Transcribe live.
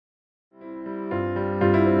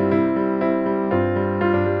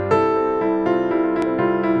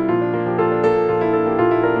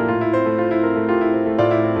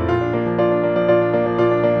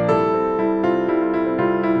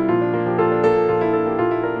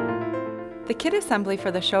The kit assembly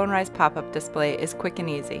for the Show and Rise pop-up display is quick and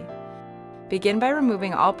easy. Begin by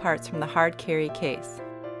removing all parts from the hard carry case.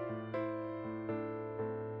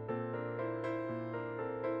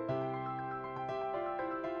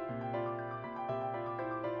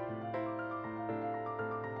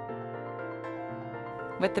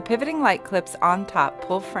 With the pivoting light clips on top,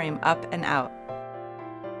 pull frame up and out.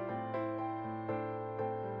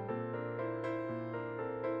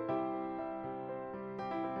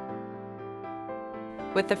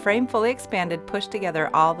 With the frame fully expanded, push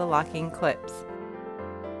together all the locking clips.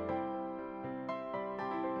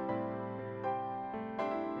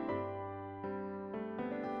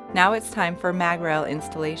 Now it's time for mag rail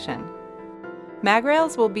installation. Mag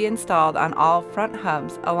rails will be installed on all front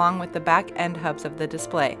hubs along with the back end hubs of the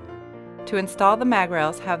display. To install the mag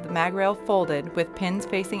rails, have the mag rail folded with pins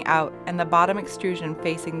facing out and the bottom extrusion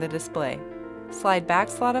facing the display. Slide back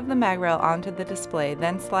slot of the mag rail onto the display,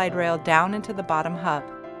 then slide rail down into the bottom hub.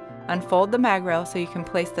 Unfold the mag rail so you can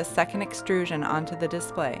place the second extrusion onto the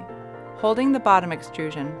display. Holding the bottom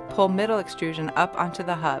extrusion, pull middle extrusion up onto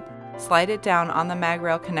the hub. Slide it down on the mag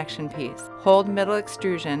rail connection piece. Hold middle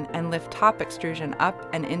extrusion and lift top extrusion up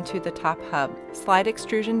and into the top hub. Slide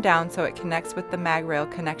extrusion down so it connects with the mag rail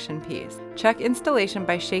connection piece. Check installation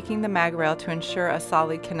by shaking the mag rail to ensure a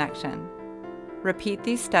solid connection. Repeat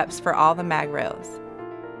these steps for all the mag rails.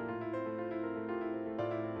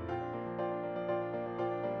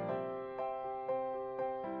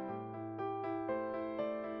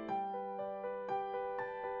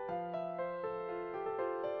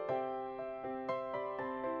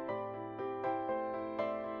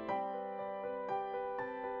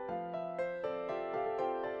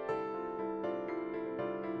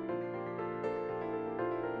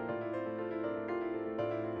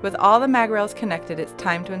 With all the mag rails connected, it's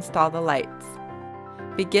time to install the lights.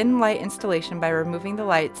 Begin light installation by removing the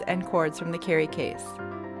lights and cords from the carry case.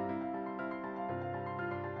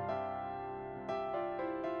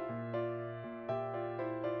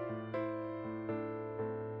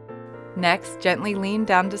 Next, gently lean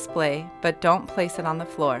down display, but don't place it on the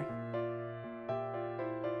floor.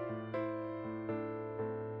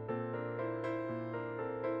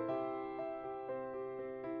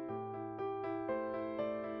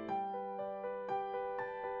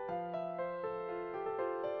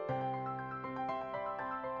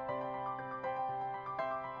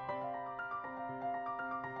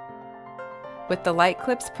 With the light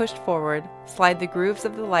clips pushed forward, slide the grooves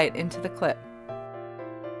of the light into the clip.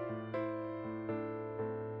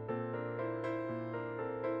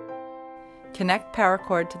 Connect power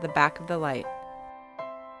cord to the back of the light.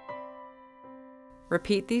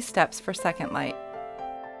 Repeat these steps for second light.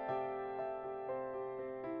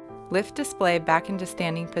 Lift display back into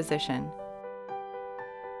standing position.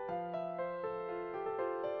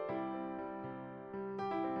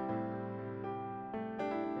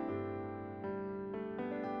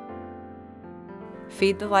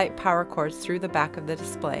 Feed the light power cords through the back of the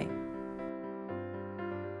display.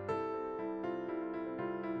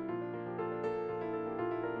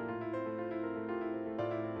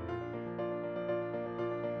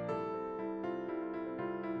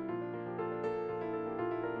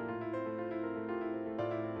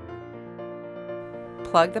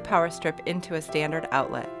 Plug the power strip into a standard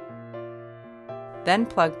outlet. Then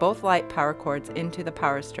plug both light power cords into the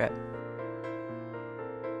power strip.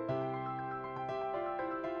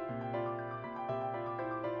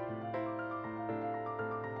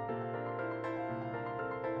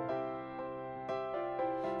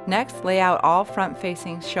 Next, lay out all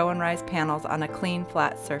front-facing Show and Rise panels on a clean,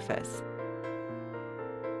 flat surface.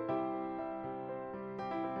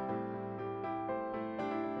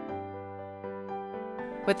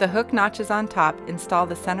 With the hook notches on top, install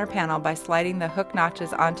the center panel by sliding the hook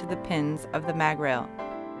notches onto the pins of the mag rail.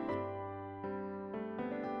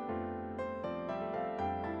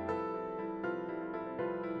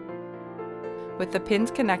 With the pins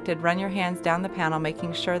connected, run your hands down the panel,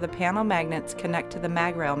 making sure the panel magnets connect to the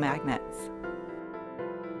mag rail magnets.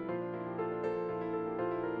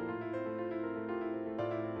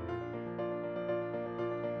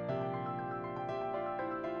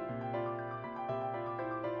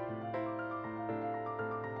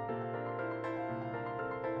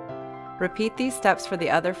 Repeat these steps for the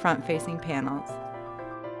other front-facing panels.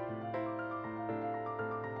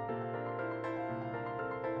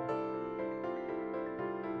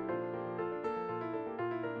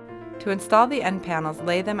 To install the end panels,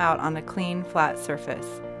 lay them out on a clean, flat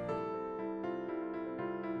surface.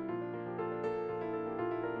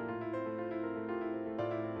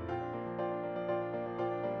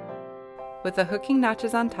 With With the hooking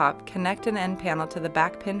notches on top, connect an end panel to the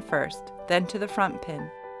back pin first, then to the front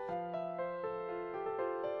pin.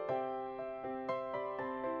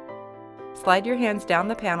 Slide your hands down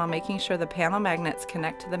the panel, making sure the panel magnets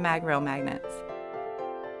connect to the mag rail magnets.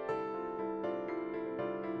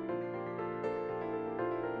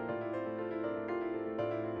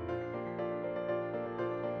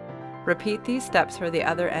 Repeat these steps for the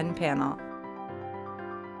other end panel.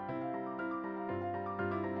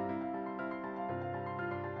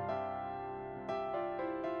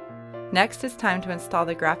 Next, it's time to install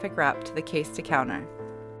the graphic wrap to the case to counter.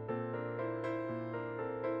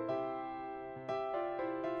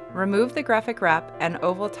 Remove the graphic wrap and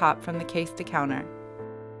oval top from the case to counter.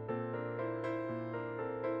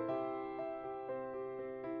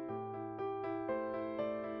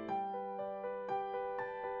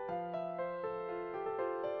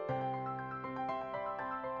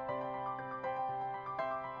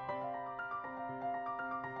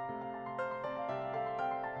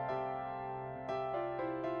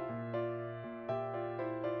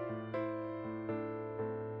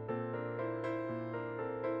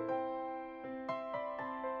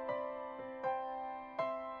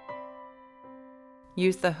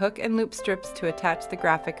 Use the hook and loop strips to attach the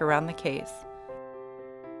graphic around the case.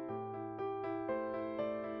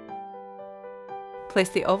 Place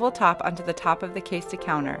the oval top onto the top of the case to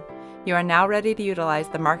counter. You are now ready to utilize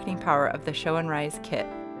the marketing power of the Show and Rise kit.